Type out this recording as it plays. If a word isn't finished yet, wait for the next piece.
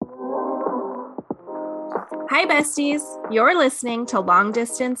Hi, besties. You're listening to Long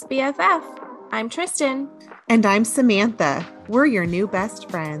Distance BFF. I'm Tristan. And I'm Samantha. We're your new best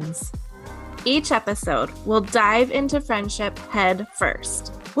friends. Each episode, we'll dive into friendship head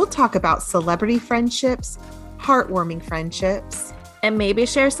first. We'll talk about celebrity friendships, heartwarming friendships, and maybe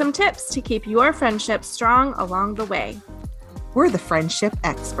share some tips to keep your friendship strong along the way. We're the friendship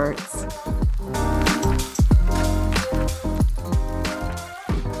experts.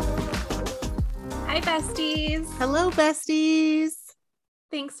 Hi, besties. Hello, besties.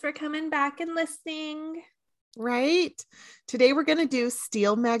 Thanks for coming back and listening. Right? Today we're going to do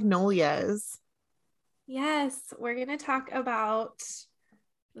Steel Magnolias. Yes, we're going to talk about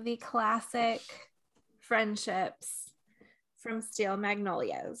the classic friendships from Steel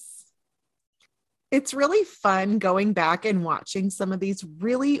Magnolias. It's really fun going back and watching some of these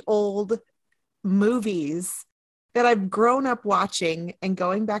really old movies that I've grown up watching, and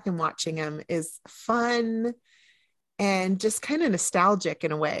going back and watching them is fun and just kind of nostalgic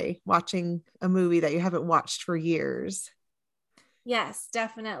in a way, watching a movie that you haven't watched for years. Yes,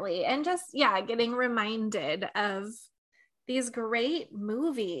 definitely. And just, getting reminded of these great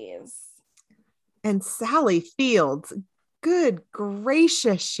movies. And Sally Fields, good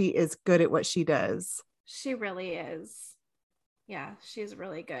gracious, she is good at what she does. She really is. Yeah, she's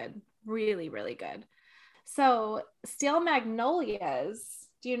really good. Really, really good. So, Steel Magnolias,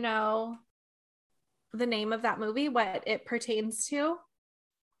 do you know the name of that movie, what it pertains to?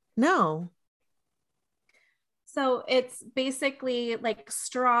 No. So it's basically like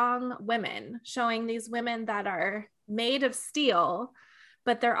strong women, showing these women that are made of steel,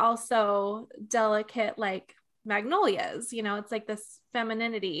 but they're also delicate like magnolias. You know, it's like this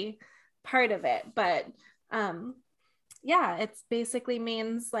femininity part of it. But it's basically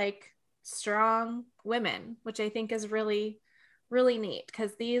means like strong women, which I think is really, really neat,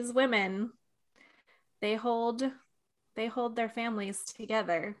 because these women, they hold their families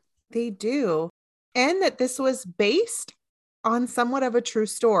together. They do. And that this was based on somewhat of a true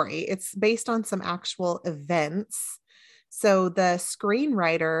story. It's based on some actual events. So the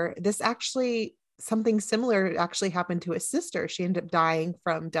screenwriter, something similar actually happened to his sister. She ended up dying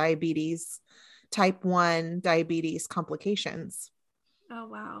from type 1 diabetes complications. Oh,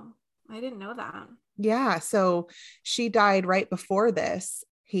 wow. I didn't know that. Yeah. So she died right before this.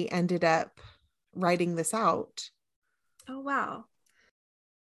 He ended up writing this out. Oh, wow.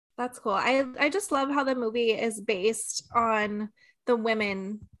 That's cool. I just love how the movie is based on the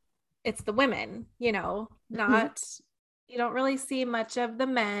women. It's the women, not, you don't really see much of the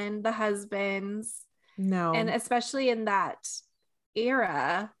men, the husbands. No. And especially in that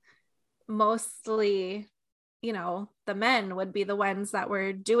era, mostly, the men would be the ones that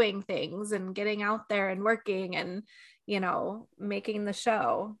were doing things and getting out there and working and, making the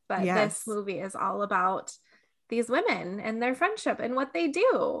show. But This movie is all about these women and their friendship and what they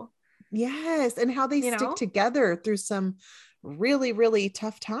do. Yes. And how they stick together through some really, really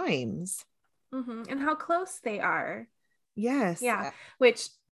tough times. Mm-hmm. And how close they are. Yes. Yeah. Which,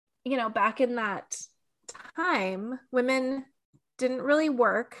 back in that time, women didn't really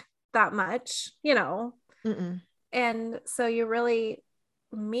work that much, Mm-mm. and so you really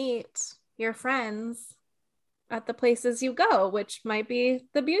meet your friends at the places you go, which might be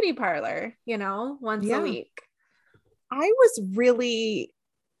the beauty parlor, once a week. I was really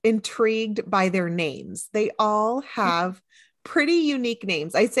intrigued by their names. They all have pretty unique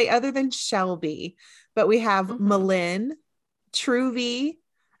names. I'd say other than Shelby, but we have Malin, Truvy,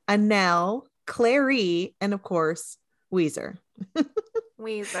 Annelle, Clary, and of course, Weezer.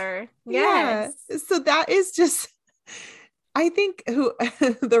 Weezer. Yes. Yeah. So that is just, I think who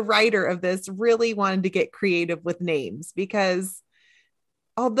the writer of this really wanted to get creative with names, because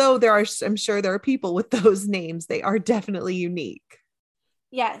although I'm sure there are people with those names, they are definitely unique.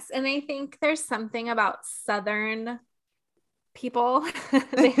 Yes. And I think there's something about Southern people.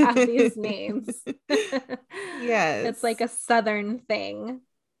 They have these names. Yes. It's like a Southern thing.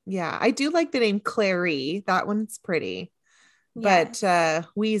 Yeah. I do like the name Clary. That one's pretty. Yes. But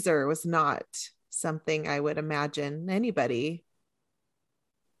Weezer was not something I would imagine anybody.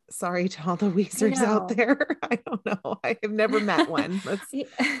 Sorry to all the Weezers out there. I don't know. I have never met one.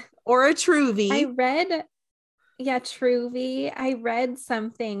 Or a Truvy. Truvy. I read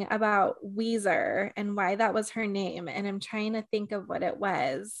something about Weezer and why that was her name. And I'm trying to think of what it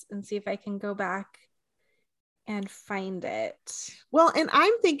was and see if I can go back and find it. Well, and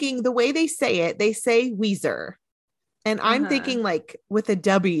I'm thinking the way they say Weezer. And I'm thinking like with a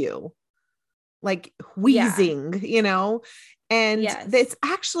W, like wheezing, and it's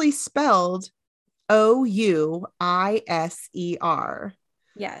actually spelled Ouiser.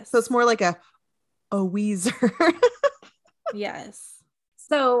 Yes. So it's more like a a Weezer. Yes.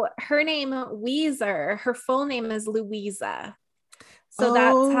 So her name, Weezer, her full name is Louisa. So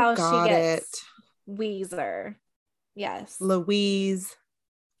that's Oh, how she got it. gets Weezer. Yes. Louise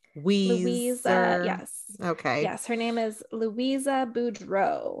Louisa. Weezer. Yes. Okay. Yes. Her name is Louisa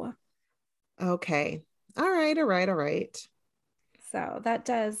Boudreau. Okay. All right. All right. All right. So that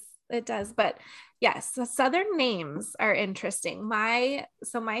does, it does. But yes, the Southern names are interesting. My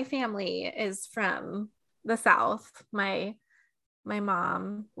family is from the South. My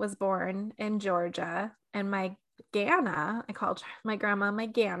mom was born in Georgia, and my Gana, I called my grandma my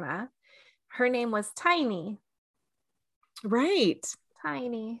Gana. Her name was Tiny. Right.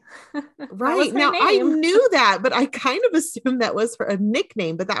 Tiny. That was Right. her Now I name. knew that, but I kind of assumed that was a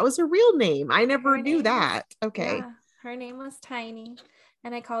nickname, but that was her real name. I never Her knew name was, that. Okay. yeah, her name was Tiny.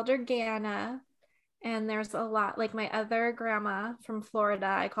 And I called her Gana. And there's a lot, like my other grandma from Florida,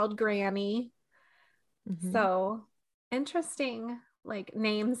 I called Granny. Mhm. So interesting, like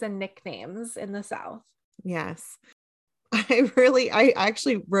names and nicknames in the South. Yes. I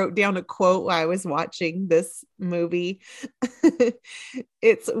actually wrote down a quote while I was watching this movie.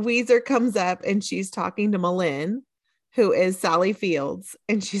 It's Weezer comes up and she's talking to Malin, who is Sally Fields,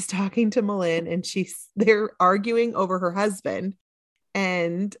 and she's talking to Malin and they're arguing over her husband.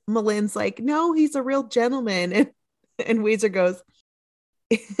 And Malin's like, no, he's a real gentleman. And Weezer goes,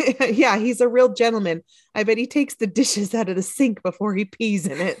 yeah, he's a real gentleman. I bet he takes the dishes out of the sink before he pees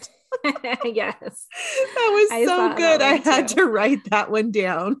in it. Yes, That was I so saw that good. I one had too. to write that one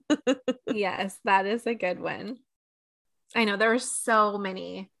down. Yes, that is a good one. I know there were so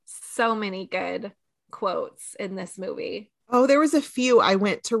many good quotes in this movie. Oh, there was a few I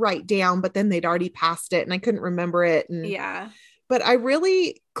went to write down, but then they'd already passed it and I couldn't remember it. Yeah. But I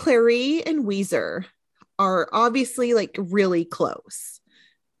really, Clary and Weezer are obviously like really close.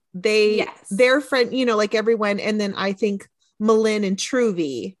 Yes. They're friend, like everyone. And then I think Malin and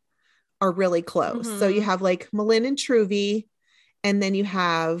Truvy are really close. So you Mm-hmm. have like Malin and Truvy, and then you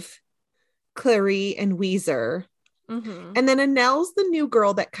have Clary and Weezer. Mm-hmm. And then Annelle's the new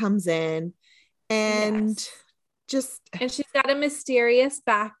girl that comes in and Yes. just, And she's got a mysterious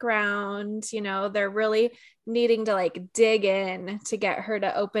background. They're really needing to like dig in to get her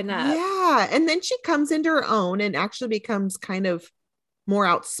to open up. yeah. And then she comes into her own and actually becomes kind of more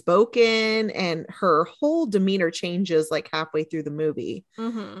outspoken, and her whole demeanor changes like halfway through the movie.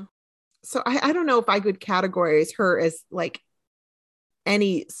 Mm-hmm. So I don't know if I could categorize her as like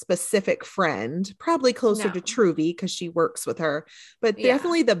any specific friend, probably closer No. to Truvy because she works with her, but Yeah.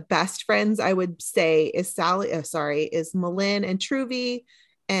 definitely the best friends I would say is is Malin and Truvy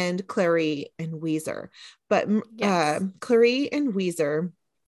and Clary and Weezer. But Yes. Clary and Weezer,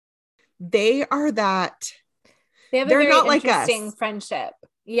 they are that, They have a they're very not like interesting us. friendship.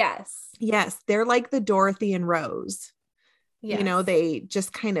 Yes. Yes, they're like the Dorothy and Rose. Yes. They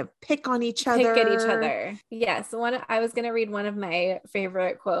just kind of pick on each Pick at each other. other. Yes. I was going to read one of my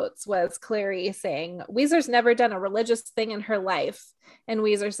favorite quotes was Clary saying, Weezer's never done a religious thing in her life. And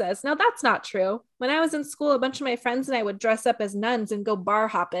Weezer says, no, that's not true. When I was in school, a bunch of my friends and I would dress up as nuns and go bar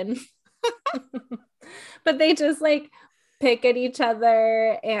hopping. But they just like pick at each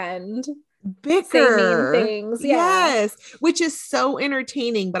other and say mean Bicker. things. Yeah. Yes, which is so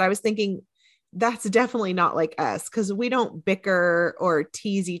entertaining. But I was thinking that's definitely not like us because we don't bicker or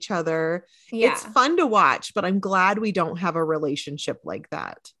tease each other. It's Yeah. fun to watch, but I'm glad we don't have a relationship like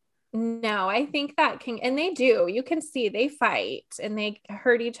that. No, I think that can, and they do. You can see they fight and they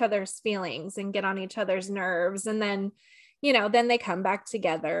hurt each other's feelings and get on each other's nerves, and then, then they come back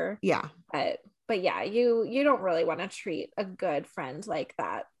together. Yeah. But yeah, you don't really want to treat a good friend like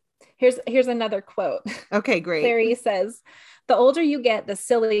that. Here's another quote. Okay, great. Clary says, "The older you get, the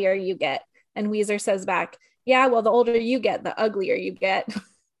sillier you get," and Weezer says back, "Yeah, well, the older you get, the uglier you get."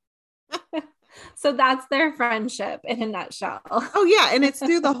 So that's their friendship in a nutshell. Oh yeah, and it's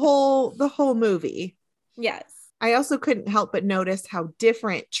through the whole movie. Yes. I also couldn't help but notice how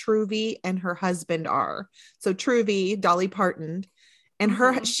different Truvy and her husband are. So Truvy, Dolly Parton, and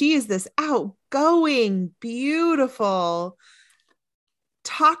Mm-hmm. she is this outgoing, beautiful,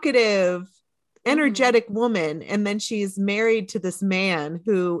 talkative, Mm-hmm. energetic woman. And then she's married to this man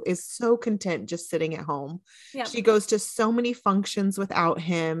who is so content just sitting at home. Yep. She goes to so many functions without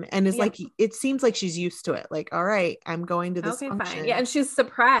him and is Yep. like, it seems like she's used to it. Like, all right, I'm going to this Okay, fine. Yeah, function. and she's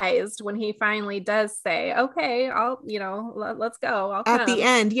surprised when he finally does say, "Okay, I'll, let's go. I'll At the come."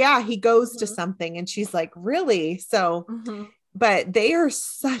 end, yeah, he goes to Mm-hmm. something and she's like, really? So, Mm-hmm. but they are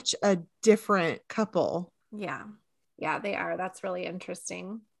such a different couple. Yeah. Yeah, they are. That's really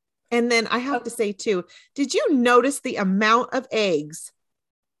interesting. And then I have Oh, to say too, did you notice the amount of eggs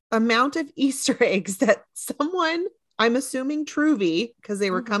amount of Easter eggs that someone, I'm assuming Truvy, because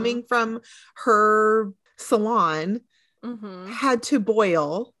they were coming from her salon, had to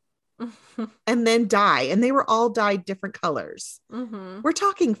boil and then dye, and they were all dyed different colors. We're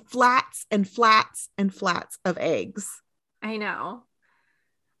talking flats and flats and flats of eggs. I know.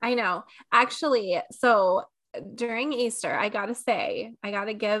 Actually, so during Easter, I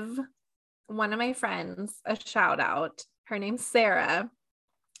gotta give one of my friends a shout out. Her name's Sarah.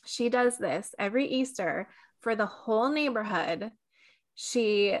 She does this every Easter for the whole neighborhood.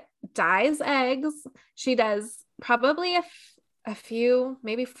 She dyes eggs. She does probably a few,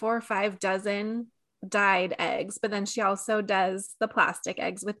 maybe 4 or 5 dozen dyed eggs, but then she also does the plastic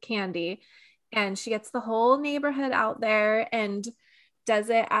eggs with candy. And she gets the whole neighborhood out there and does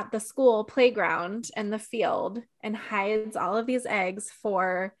it at the school playground and the field and hides all of these eggs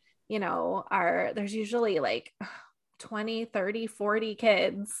for, there's usually like 20, 30, 40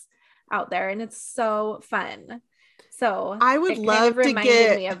 kids out there, and it's so fun. So I would love to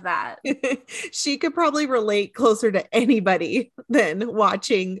reminded me of that. She could probably relate closer to anybody than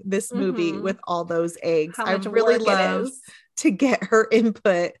watching this movie with all those eggs. How much I really work love it is to get her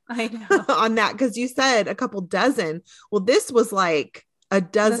input I know. on that, because you said a couple dozen. Well, this was like a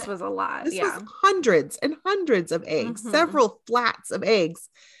dozen. This was a lot. This was hundreds and hundreds of eggs, several flats of eggs,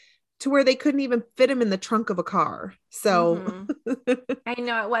 to where they couldn't even fit them in the trunk of a car. So I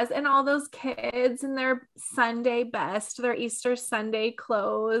know it was. And all those kids in their Sunday best, their Easter Sunday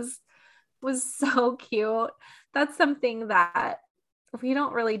clothes, was so cute. That's something that we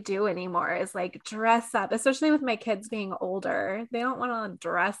don't really do anymore, is like dress up, especially with my kids being older. They don't want to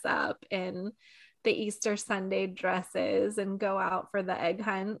dress up in the Easter Sunday dresses and go out for the egg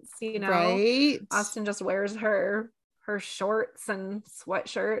hunts, Right. Austin just wears her shorts and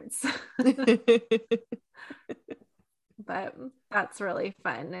sweatshirts. But that's really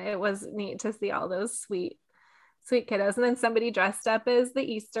fun. It was neat to see all those sweet kiddos. And then somebody dressed up as the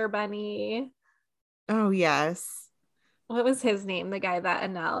Easter bunny. Oh, yes. What was his name? The guy that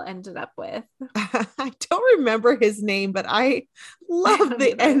Annelle ended up with. I don't remember his name, but I love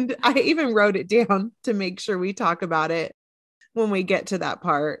the end. I even wrote it down to make sure we talk about it when we get to that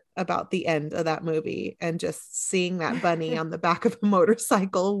part about the end of that movie, and just seeing that bunny on the back of a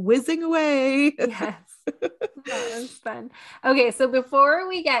motorcycle whizzing away. Yes. That was fun. Okay, so before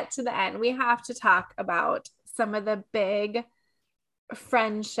we get to the end, we have to talk about some of the big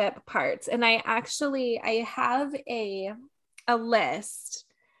friendship parts. And I have a list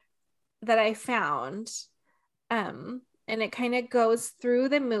that I found, and it kind of goes through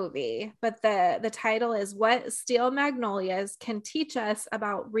the movie, but the title is What Steel Magnolias Can Teach Us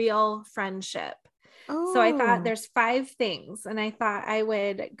About Real Friendship. So I thought there's 5 things, and I thought I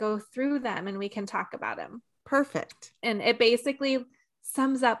would go through them and we can talk about them. Perfect. And it basically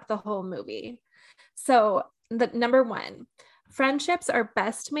sums up the whole movie. So the number 1, friendships are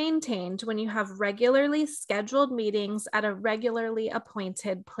best maintained when you have regularly scheduled meetings at a regularly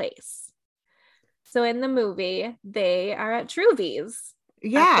appointed place. So in the movie, they are at Truvy's.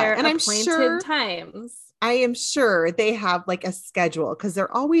 Yeah, and I am sure they have like a schedule, because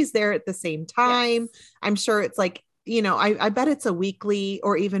they're always there at the same time. Yes. I'm sure it's like, I bet it's a weekly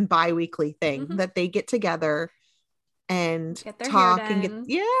or even bi-weekly thing that they get together and get their talk hair and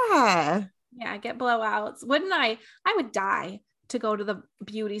done. get blowouts. Wouldn't I would die to go to the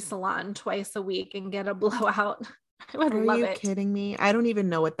beauty salon twice a week and get a blowout. I would love it. Are you kidding me? I don't even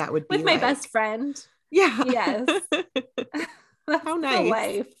know what that would be with my best friend. Yeah. Yes. How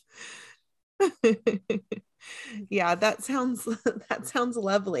nice. Yeah, that sounds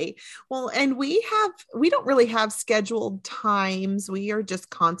lovely. Well, and we don't really have scheduled times. We are just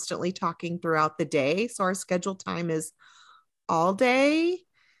constantly talking throughout the day. So our scheduled time is all day.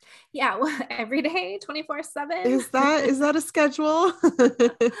 Yeah, well, every day, 24/7. Is that a schedule?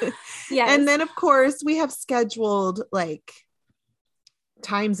 Yes. And then of course we have scheduled like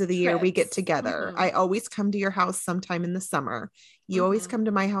times of the year we get together. I always come to your house sometime in the summer. You always come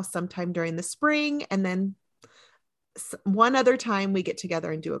to my house sometime during the spring, and then one other time we get together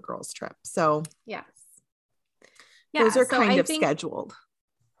and do a girls trip. So yes, those are kind of scheduled.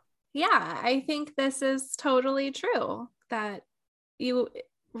 Yeah, I think this is totally true, that you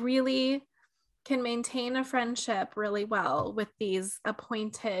really can maintain a friendship really well with these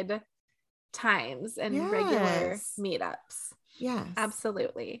appointed times and regular meetups. Yes,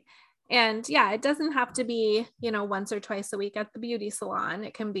 absolutely. And yeah, it doesn't have to be, once or twice a week at the beauty salon.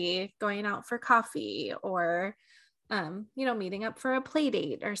 It can be going out for coffee, or, meeting up for a play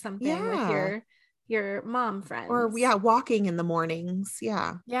date or something with your mom friends. Or walking in the mornings.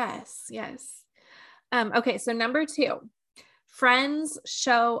 Yeah. Yes. Okay. So number 2, Friends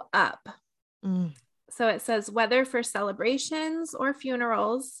show up. Mm. So it says, whether for celebrations or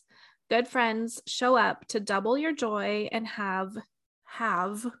funerals, good friends show up to double your joy and have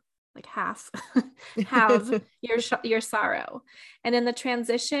like half have your sorrow. And in the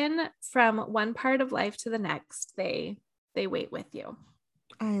transition from one part of life to the next, they wait with you.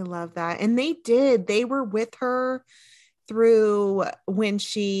 I love that. And they were with her through when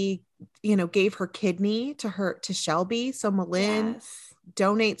she, gave her kidney to Shelby. So Malin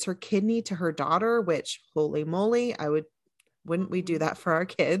donates her kidney to her daughter, which, holy moly, wouldn't we do that for our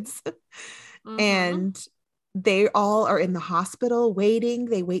kids? And they all are in the hospital waiting.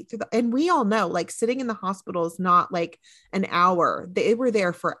 They wait through and we all know, like, sitting in the hospital is not like an hour. They were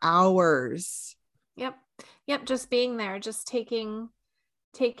there for hours. Yep. Just being there, just taking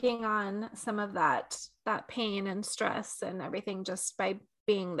on some of that pain and stress and everything just by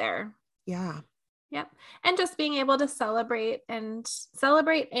being there. Yeah. Yep. And just being able to celebrate and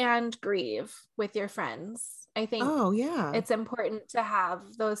grieve with your friends. I think it's important to have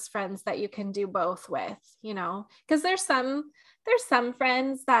those friends that you can do both with, because there's some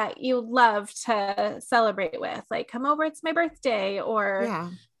friends that you love to celebrate with, like, come over, it's my birthday,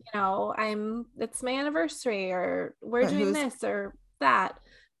 or it's my anniversary, or we're doing this or that.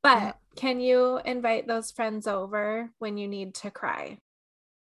 But can you invite those friends over when you need to cry?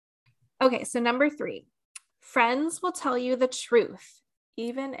 Okay, so number 3, friends will tell you the truth,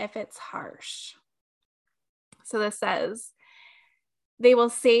 even if it's harsh. So this says, they will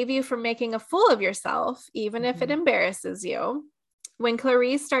save you from making a fool of yourself, even if it embarrasses you. When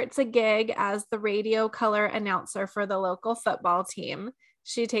Clarice starts a gig as the radio color announcer for the local football team,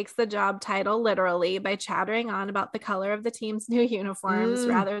 she takes the job title literally by chattering on about the color of the team's new uniforms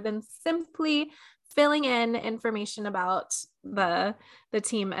rather than simply filling in information about the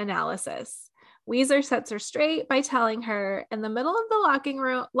team analysis. Weezer sets her straight by telling her in the middle of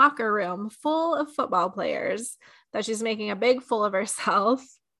the locker room full of football players that she's making a big fool of herself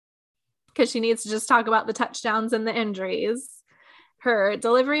because she needs to just talk about the touchdowns and the injuries. Her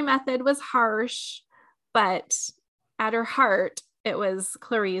delivery method was harsh, but at her heart, it was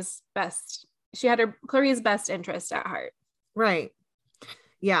Clarice's best. She had Clarice's best interest at heart. Right.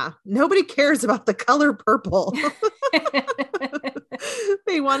 Yeah. Nobody cares about the color purple.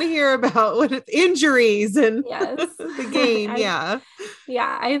 They want to hear about what it's injuries and the game.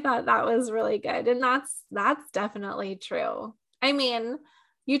 I thought that was really good. And that's definitely true. I mean,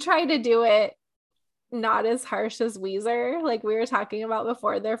 you try to do it not as harsh as Weezer. Like we were talking about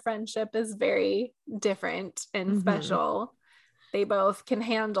before, their friendship is very different and special. They both can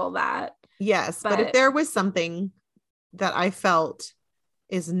handle that. Yes. But if there was something that I felt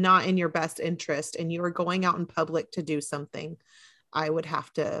is not in your best interest and you are going out in public to do something, I would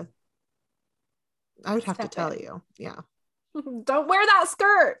have to tell you. Yeah. Don't wear that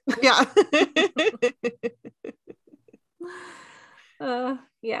skirt. Yeah.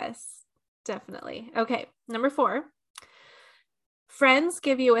 Yes, definitely. Okay. Number 4, friends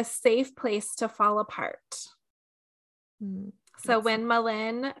give you a safe place to fall apart. So when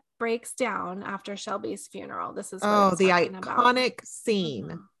Malin breaks down after Shelby's funeral, this is what the iconic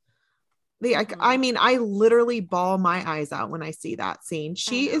scene. I mean, I literally bawl my eyes out when I see that scene.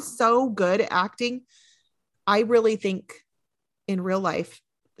 She is so good at acting. I really think in real life,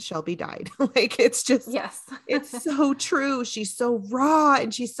 Shelby died. Like, it's just, it's so true. She's so raw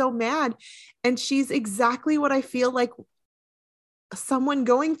and she's so mad. And she's exactly what I feel like someone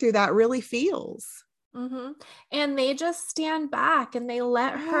going through that really feels. And they just stand back and they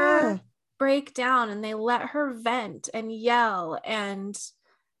let her break down and they let her vent and yell. And,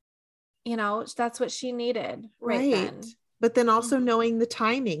 that's what she needed right then. But then also knowing the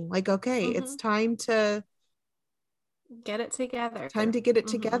timing, like, okay, it's time to get it together. Time to get it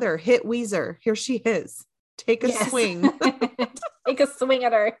together. Hit Weezer. Here she is. Take a swing. Take a swing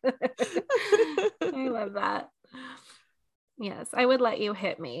at her. I love that. Yes, I would let you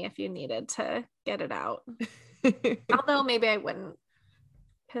hit me if you needed to get it out. Although maybe I wouldn't,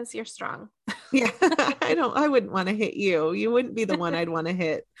 because you're strong. Yeah, I wouldn't want to hit you. You wouldn't be the one I'd want to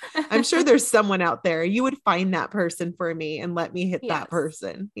hit. I'm sure there's someone out there. You would find that person for me and let me hit that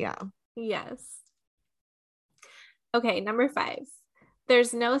person. Yeah. Yes. Okay, number 5.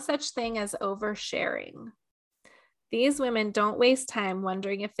 There's no such thing as oversharing. These women don't waste time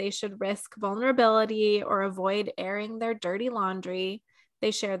wondering if they should risk vulnerability or avoid airing their dirty laundry.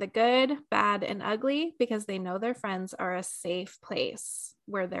 They share the good, bad, and ugly because they know their friends are a safe place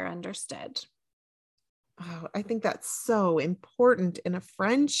where they're understood. Oh, I think that's so important in a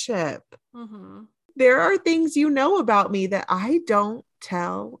friendship. There are things about me that I don't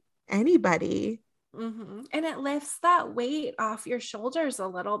tell anybody. And it lifts that weight off your shoulders a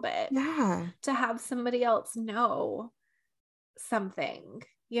little bit Yeah. to have somebody else know something,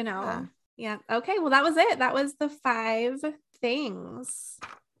 you know? Yeah. Okay. Well, that was it. That was the 5 things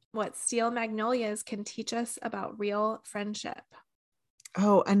what steel magnolias can teach us about real friendship.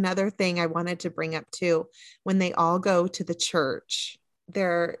 Oh, another thing I wanted to bring up too, when they all go to the church,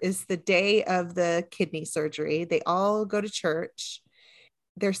 there is the day of the kidney surgery. They all go to church.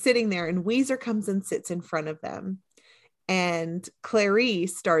 They're sitting there, and Weezer comes and sits in front of them. And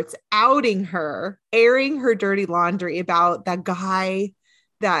Clarice starts outing her, airing her dirty laundry about that guy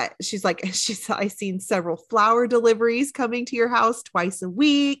that she's like, I seen several flower deliveries coming to your house twice a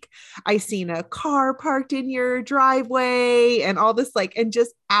week. I seen a car parked in your driveway and all this, like, and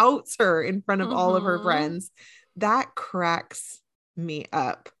just outs her in front of all of her friends. That cracks me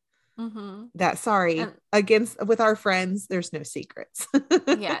up. That sorry, against with our friends, there's no secrets.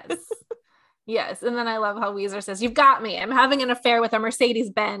 Yes. And then I love how Weezer says, "You've got me. I'm having an affair with a Mercedes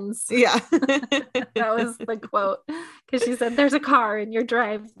Benz." Yeah. That was the quote, because she said, "There's a car in your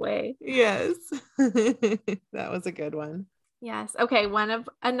driveway." Yes. That was a good one. Yes. Okay.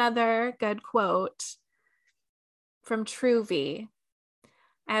 Another good quote from Truvy.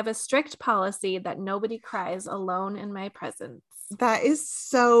 "I have a strict policy that nobody cries alone in my presence." That is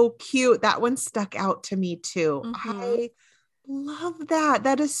so cute. That one stuck out to me too. I love that.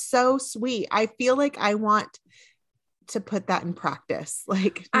 That is so sweet. I feel like I want to put that in practice.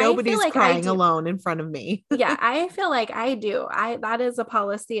 Like nobody's crying alone in front of me. Yeah, I feel like I do. That is a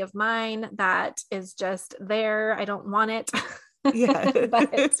policy of mine that is just there. I don't want it. Yeah. But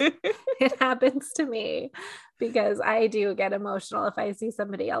it happens to me because I do get emotional if I see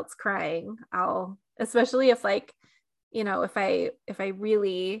somebody else crying. Especially if like, if I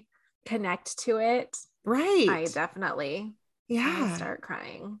really connect to it. Right. I definitely start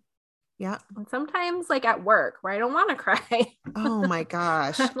crying. Yeah. And sometimes like at work where I don't want to cry. Oh my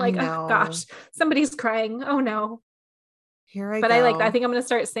gosh. I'm like, oh gosh, somebody's crying. Oh no. Here I but go. I think I'm going to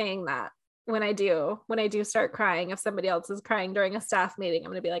start saying that when I do start crying. If somebody else is crying during a staff meeting,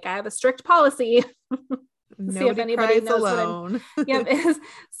 I'm going to be like, I have a strict policy. See if anybody knows alone.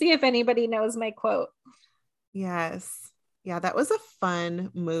 See if anybody knows my quote. Yes. Yeah, that was a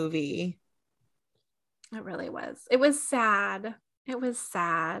fun movie. It really was. It was sad.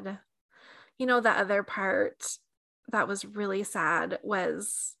 The other part that was really sad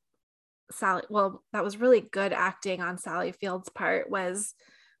was Sally. Well, that was really good acting on Sally Field's part was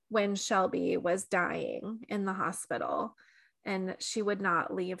when Shelby was dying in the hospital and she would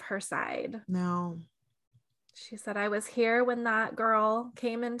not leave her side. No. She said, "I was here when that girl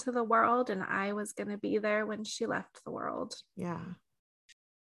came into the world and I was going to be there when she left the world." Yeah.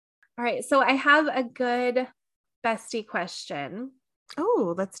 All right. So I have a good bestie question.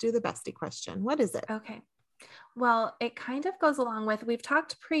 Oh, let's do the bestie question. What is it? Okay. Well, it kind of goes along with, we've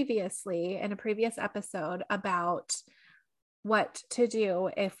talked previously in a previous episode about what to do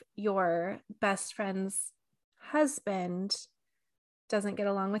if your best friend's husband doesn't get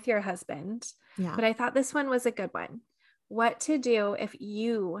along with your husband. Yeah. But I thought this one was a good one. What to do if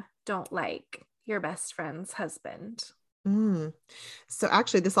you don't like your best friend's husband? So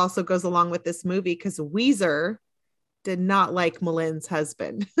actually, this also goes along with this movie because Weezer did not like Malin's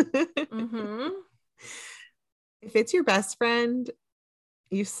husband. If it's your best friend,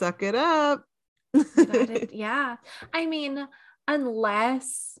 you suck it up. Yeah. I mean,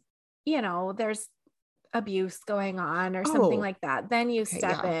 unless, there's abuse going on or something like that, then you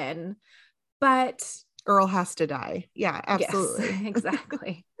step in. But girl has to die. Yeah, absolutely. Yes,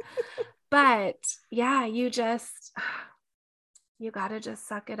 exactly. But yeah, you got to just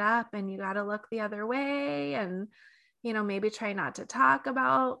suck it up and you got to look the other way and, maybe try not to talk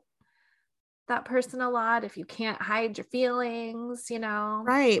about that person a lot if you can't hide your feelings,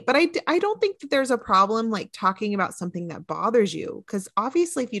 Right. But I don't think that there's a problem like talking about something that bothers you, because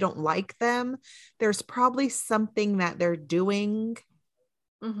obviously if you don't like them, there's probably something that they're doing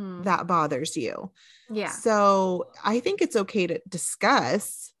that bothers you. Yeah. So I think it's okay to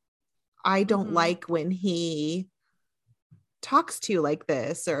discuss. I don't like when he talks to you like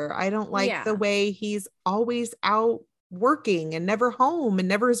this, or I don't like the way he's always out working and never home and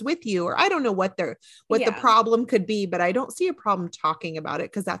never is with you, or I don't know what the problem could be, but I don't see a problem talking about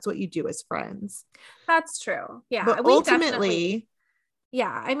it because that's what you do as friends. That's true. Yeah. But ultimately,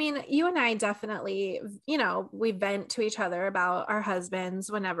 I mean, you and I definitely, we vent to each other about our husbands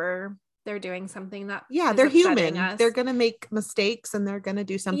whenever they're doing something that they're human. They're going to make mistakes and they're going to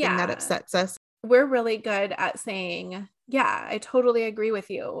do something that upsets us. We're really good at saying, yeah, I totally agree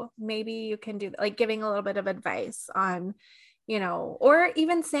with you. Maybe you can do that, like giving a little bit of advice on, or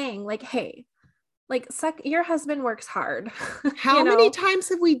even saying like, hey, Like, your husband works hard. How many times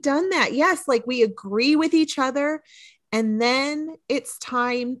have we done that? Yes, like we agree with each other, and then it's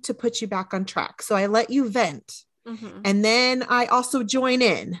time to put you back on track. So I let you vent, Mm-hmm. and then I also join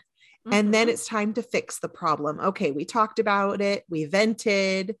in, and then Mm-hmm. it's time to fix the problem. Okay, we talked about it, we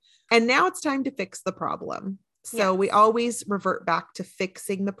vented, and now it's time to fix the problem. So Yes. we always revert back to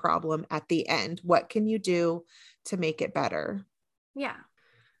fixing the problem at the end. What can you do to make it better? Yeah.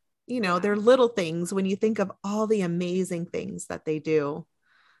 They're little things. When you think of all the amazing things that they do,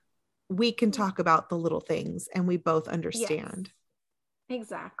 we can talk about the little things and we both understand. Yes,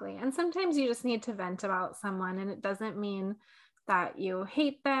 exactly. And sometimes you just need to vent about someone, and it doesn't mean that you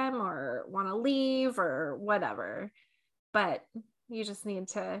hate them or want to leave or whatever, but you just need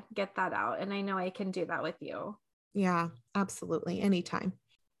to get that out. And I know I can do that with you. Yeah, absolutely. Anytime.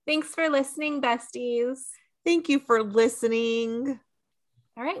 Thanks for listening, besties. Thank you for listening.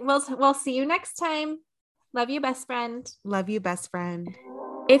 All right. We'll see you next time. Love you, best friend. Love you, best friend.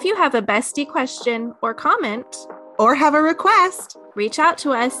 If you have a bestie question or comment, or have a request, reach out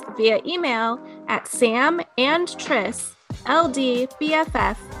to us via email at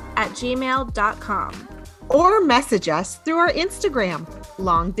samandtrisldbff@gmail.com. or message us through our Instagram,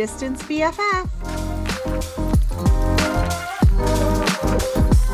 Long Distance BFF.